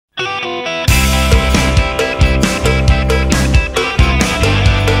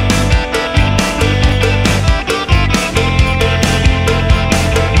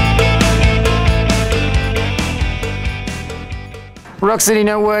Rock City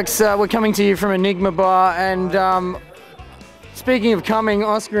Networks, we're coming to you from Enigma Bar, and speaking of coming,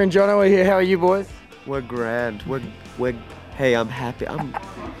 Oscar and Jono are here. How are you boys? We're grand. We're. Hey, I'm happy. I'm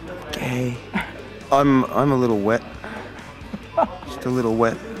gay. I'm a little wet. Just a little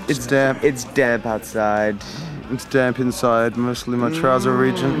wet. It's damp. It's damp outside. It's damp inside, mostly my trouser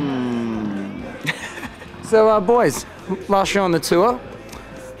region. So, boys, last show on the tour.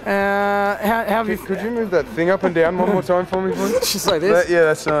 How have you? Could you move that thing up and down one more time for me, please? Just like this. Yeah,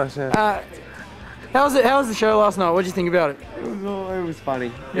 that's nice. Yeah. How was the show last night? What did you think about it? It was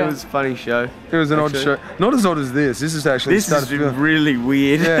funny. Yeah. It was a funny show. It was an odd show. Not as odd as this. This is actually. This is really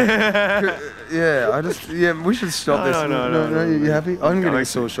weird. Yeah. We should stop this. No. You happy? I'm getting a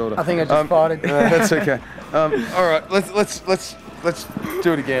sore shoulder. I think I just farted. That's okay. All right. Let's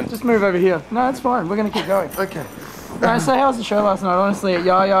do it again. Just move over here. No, it's fine. We're gonna keep going. Okay. No, so how was the show last night? Honestly, at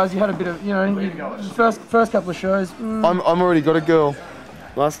Yaya's, you had a bit of, the first couple of shows. I'm already got a girl.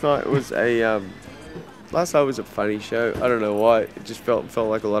 Last night was a funny show. I don't know why. It just felt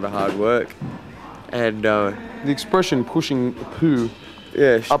like a lot of hard work. And the expression "pushing poo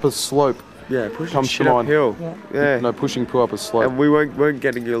up a slope" pushing comes shit to mind. uphill. Yeah. No, pushing poo up a slope. And we weren't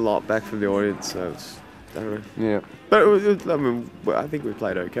getting a lot back from the audience, so it's, I don't know. Yeah. But I think we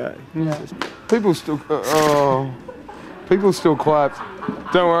played okay. Yeah. People still clapped.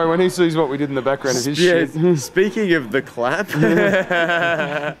 Don't worry, when he sees what we did in the background of his shit. Speaking of the clap.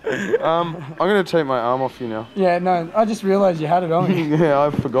 I'm going to take my arm off you now. Yeah, no, I just realised you had it on. Yeah, I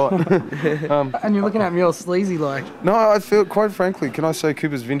forgot. And you're looking at me all sleazy like. No, I feel, quite frankly, can I say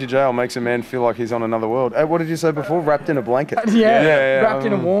Cooper's Vintage Ale makes a man feel like he's on another world. What did you say before? Wrapped in a blanket. Yeah, wrapped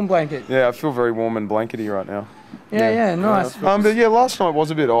in a warm blanket. Yeah, I feel very warm and blankety right now. Yeah, nice. But yeah, last night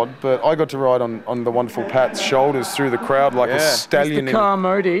was a bit odd, but I got to ride on the wonderful Pat's shoulders through the crowd like a stallion. Mr.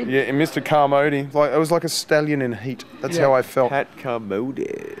 Carmody. Yeah, Mr. Carmody. Like, it was like a stallion in heat. That's how I felt. Pat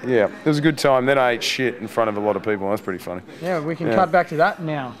Carmody. Yeah, it was a good time. Then I ate shit in front of a lot of people. That's pretty funny. Yeah, we can cut back to that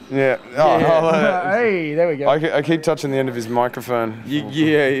now. Yeah. Hey, there we go. I keep touching the end of his mmicrophone.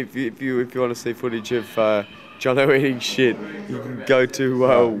 If you want to see footage of Jono eating shit, you can go to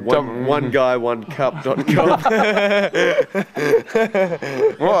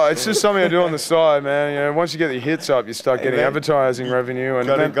oneguyOnecup.com. Well, it's just something I do on the side, man. You know, once you get the hits up, you start getting advertising revenue, and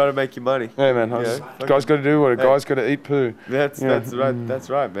gotta make your money. Yeah, man. Guys got to do what a guy's got to eat poo. That's right. That's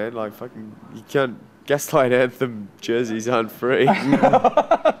right, man. Like fucking, you can't. Gaslight Anthem jerseys aren't free.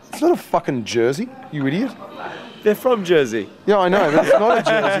 It's not a fucking jersey, you idiot. They're from Jersey. Yeah, I know, but it's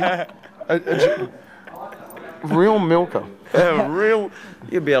not a jersey. Real milker.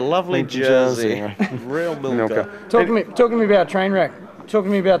 You'd be a lovely jersey. Real milker. Talk to me about Trainwreck. Talk to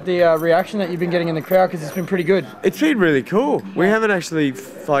me about the reaction that you've been getting in the crowd, because it's been pretty good. It's been really cool. We haven't actually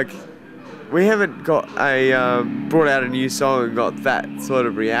we haven't got brought out a new song and got that sort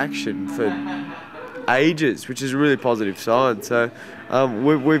of reaction for ages, which is a really positive sign. So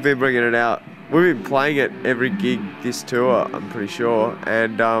we've been bringing it out. We've been playing it every gig this tour, I'm pretty sure,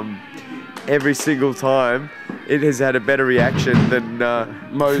 and every single time it has had a better reaction than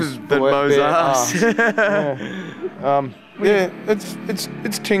Mo's ass.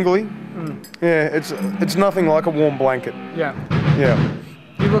 It's tingly. Yeah, it's nothing like a warm blanket. Yeah. Yeah.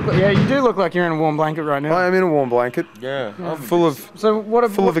 You do look like you're in a warm blanket right now. I am in a warm blanket. Yeah. Full of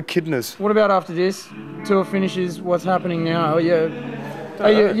echidnas. What about after this tour finishes? What's happening now?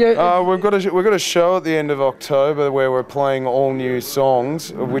 We've got a show at the end of October where we're playing all new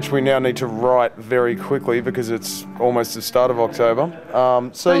songs, which we now need to write very quickly because it's almost the start of October.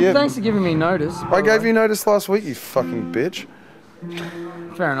 Thanks for giving me notice. I gave you notice last week, you fucking bitch.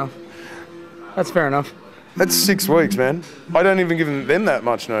 Fair enough. That's fair enough. That's 6 weeks, man. I don't even give them that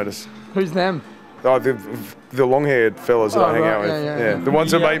much notice. Who's them? Oh, the long-haired fellas that I hang out with. Yeah. The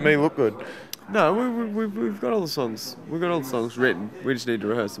ones that make me look good. No, we've got all the songs. We've got all the songs written. We just need to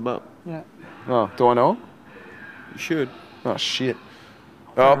rehearse them up. Yeah. Oh, do I know them? You should. Oh, shit.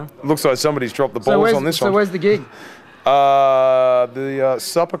 Looks like somebody's dropped the balls on this one. So where's the gig? The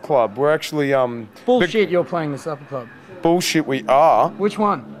Supper Club. We're actually... Bullshit, you're playing the Supper Club. Bullshit, we are. Which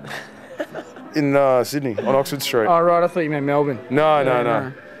one? In Sydney, on Oxford Street. Oh, right, I thought you meant Melbourne. No.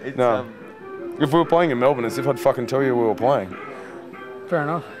 No. If we were playing in Melbourne, as if I'd fucking tell you we were playing. Fair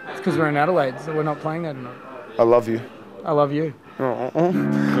enough. It's because we're in Adelaide, so we're not playing that tonight. I love you. I love you.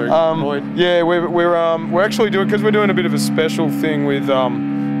 Yeah, we're actually doing, because we're doing a bit of a special thing with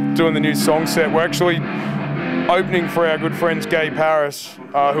doing the new song set. We're actually opening for our good friends Gay Paris,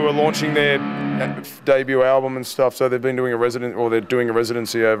 who are launching their debut album and stuff. So they've been doing they're doing a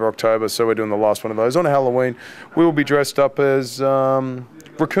residency over October. So we're doing the last one of those on Halloween. We will be dressed up as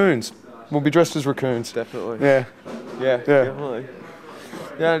raccoons. We'll be dressed as raccoons. Definitely. Yeah. Yeah, definitely.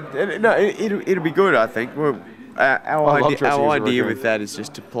 No, it'll be good. I think. Our idea with that is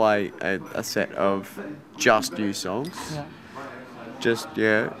just to play a set of just new songs. Yeah. Just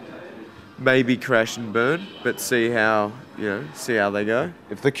maybe crash and burn, but see how they go.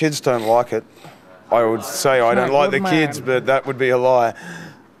 If the kids don't like it, I would say I don't like the kids, but that would be a lie.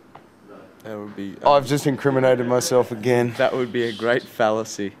 That would be. I've just incriminated myself again. That would be a great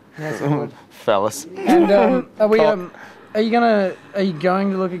fallacy. Yes, it would. Phallus. And are you going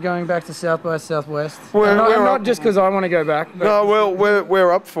to look at going back to South by Southwest? Not just because I want to go back. But No, well,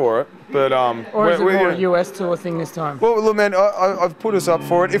 we're up for it, but or is it more a US tour thing this time? Well, look, man, I've put us up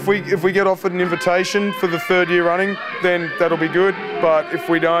for it. If we get offered an invitation for the 3rd year running, then that'll be good. But if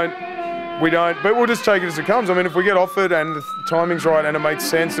we don't, we don't. But we'll just take it as it comes. I mean, if we get offered and the timing's right and it makes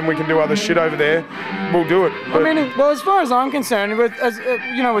sense and we can do other shit over there, we'll do it. But I mean, well, as far as I'm concerned, with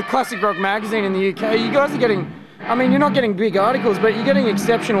Classic Rock Magazine in the UK, you guys are getting. I mean, you're not getting big articles, but you're getting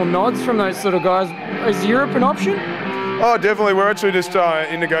exceptional nods from those sort of guys. Is Europe an option? Oh, definitely. We're actually just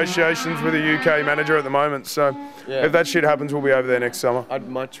in negotiations with a UK manager at the moment. So if that shit happens, we'll be over there next summer. I'd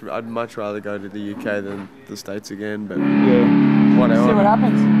much rather go to the UK than the States again, but whatever. See what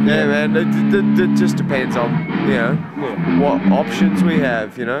happens. Yeah, man. It just depends on what options we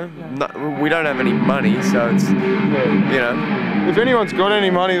have. We don't have any money, so it's If anyone's got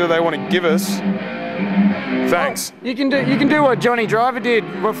any money that they want to give us, thanks. You can do what Johnny Driver did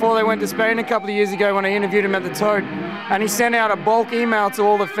before they went to Spain a couple of years ago when I interviewed him at the Toad, and he sent out a bulk email to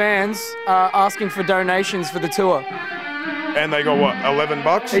all the fans asking for donations for the tour. And they got what,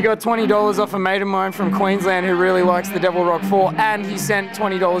 $11? He got $20 off a mate of mine from Queensland who really likes the Devilrock Four, and he sent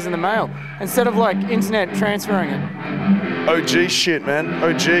 $20 in the mail instead of like internet transferring it. OG shit, man.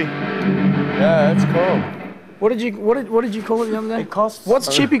 OG. Yeah, that's cool. What did you call it the other day? It costs. What's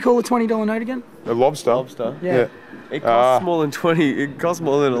Chippy call a $20 note again? A lobster. Lobster. Yeah. It costs more than 20. It costs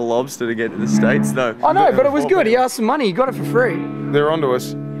more than a lobster to get to the States, though. I know, but it was good. He asked for money. He got it for free. They're onto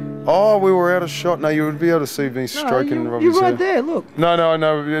us. Oh, we were out of shot. No, you would be able to see me stroking Robbie's You're right hair. there, look.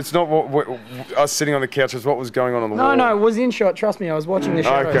 No. It's not what us sitting on the couch. It's what was going on the wall. No, it was in shot. Trust me, I was watching the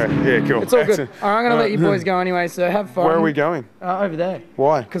show. Okay, yeah, cool. It's all good. Excellent. All right, I'm going to let you boys go anyway, so have fun. Where are we going? Over there.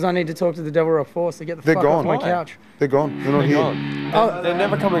 Why? Because I need to talk to the Devilrock Four, so get the fuck off my couch. They're gone. They're not here. Oh, they're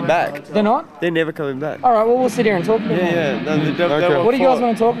never coming back. They're not? They're never coming back. All right, well, we'll sit here and talk about it. Yeah. No, the Okay. What do you guys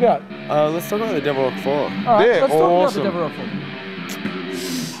want to talk about? Let's talk about the Devilrock Four. All right, They're let's awesome. talk about the Devilrock Four.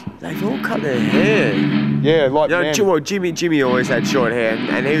 They've all cut their hair. Yeah, like man. Jimmy always had short hair,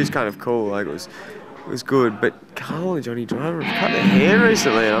 and he was kind of cool. Like it was good. But Carl and Johnny Driver have cut their hair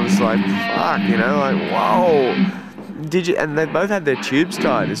recently, and I was like, fuck, whoa. Did you? And they both had their tubes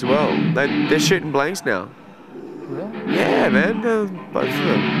tied as well. They're shooting blanks now. Really? Yeah, man. Both of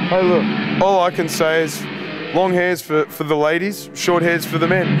them. Hey, look. All I can say is long hairs for the ladies, short hairs for the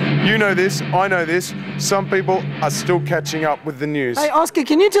men. You know this, I know this. Some people are still catching up with the news. Hey, Oscar,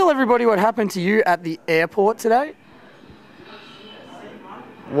 can you tell everybody what happened to you at the airport today?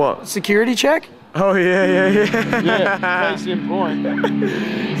 What? Security check? Oh, yeah. Yeah, case in point.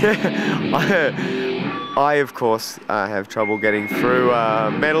 I, of course, have trouble getting through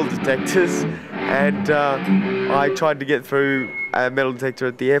metal detectors, and I tried to get through a metal detector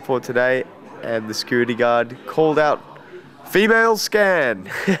at the airport today, and the security guard called out, "Female scan."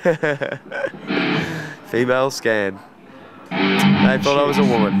 Female scan. They thought I was a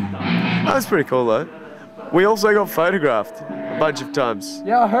woman. That was pretty cool, though. We also got photographed a bunch of times.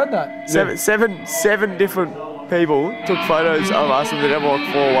 Yeah, I heard that. Seven different people took photos of us in the Devilrock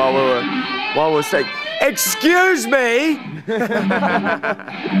Four while we were staying. Excuse me!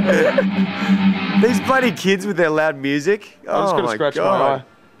 These bloody kids with their loud music. I'm just gonna scratch my eye.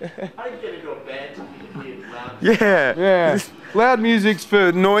 I didn't get into a band to hear loud. Yeah. Loud music's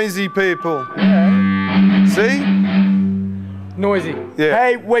for noisy people. Yeah. See? Noisy. Yeah.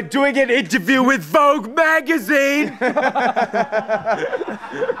 Hey, we're doing an interview with Vogue magazine.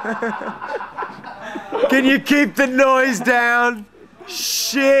 Can you keep the noise down?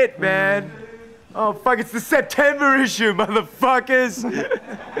 Shit, man. Oh, fuck, it's the September issue, motherfuckers.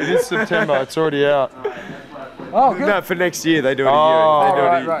 It is September, it's already out. Oh, good. No, for next year they do it a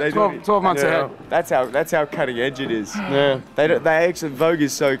year. Right. 12 months ahead. That's how cutting edge it is. Yeah. They actually, Vogue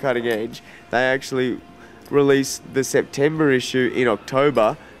is so cutting edge, they actually release the September issue in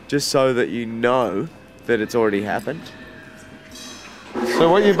October just so that you know that it's already happened. So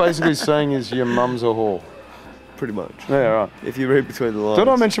what you're basically saying is your mum's a whore. Pretty much. Yeah, right. If you read between the lines. Did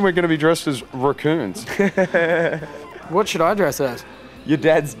I mention we're going to be dressed as raccoons? What should I dress as? Your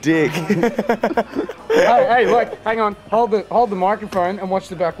dad's dick. hey, look, hang on. Hold the microphone and watch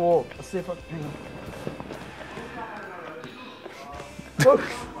the back wall. Let's see if I can.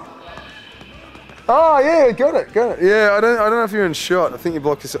 Oh yeah, got it. Yeah, I don't know if you're in shot. I think you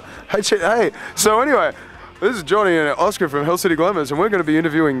blocked yourself. Hey. So anyway, this is Johnny and Oscar from Hill City Glamours, and we're going to be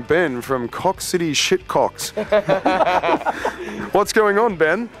interviewing Ben from Cock City Shitcocks. What's going on,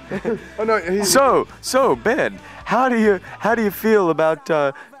 Ben? Oh no. So Ben, how do you feel about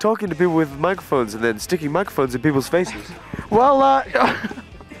talking to people with microphones and then sticking microphones in people's faces? Well,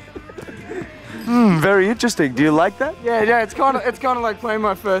 Very interesting. Do you like that? yeah, it's kind of like playing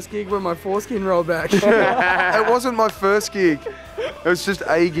my first gig when my foreskin rolled back. It wasn't my first gig. It was just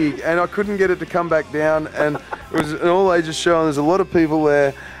a gig, and I couldn't get it to come back down. And it was an all-ages show, and there's a lot of people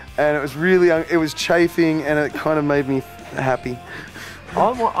there, and it was really, it was chafing, and it kind of made me happy.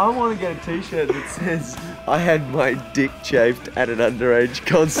 I want to get a T-shirt that says I had my dick chafed at an underage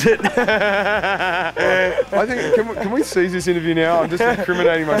concert. I think can we seize this interview now? I'm just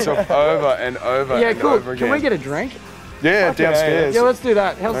incriminating myself over and over Yeah, and cool. over again. Can we get a drink? Yeah, downstairs. Yeah, let's do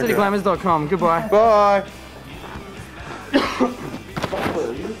that. HillCityGlamours.com. Goodbye. Bye.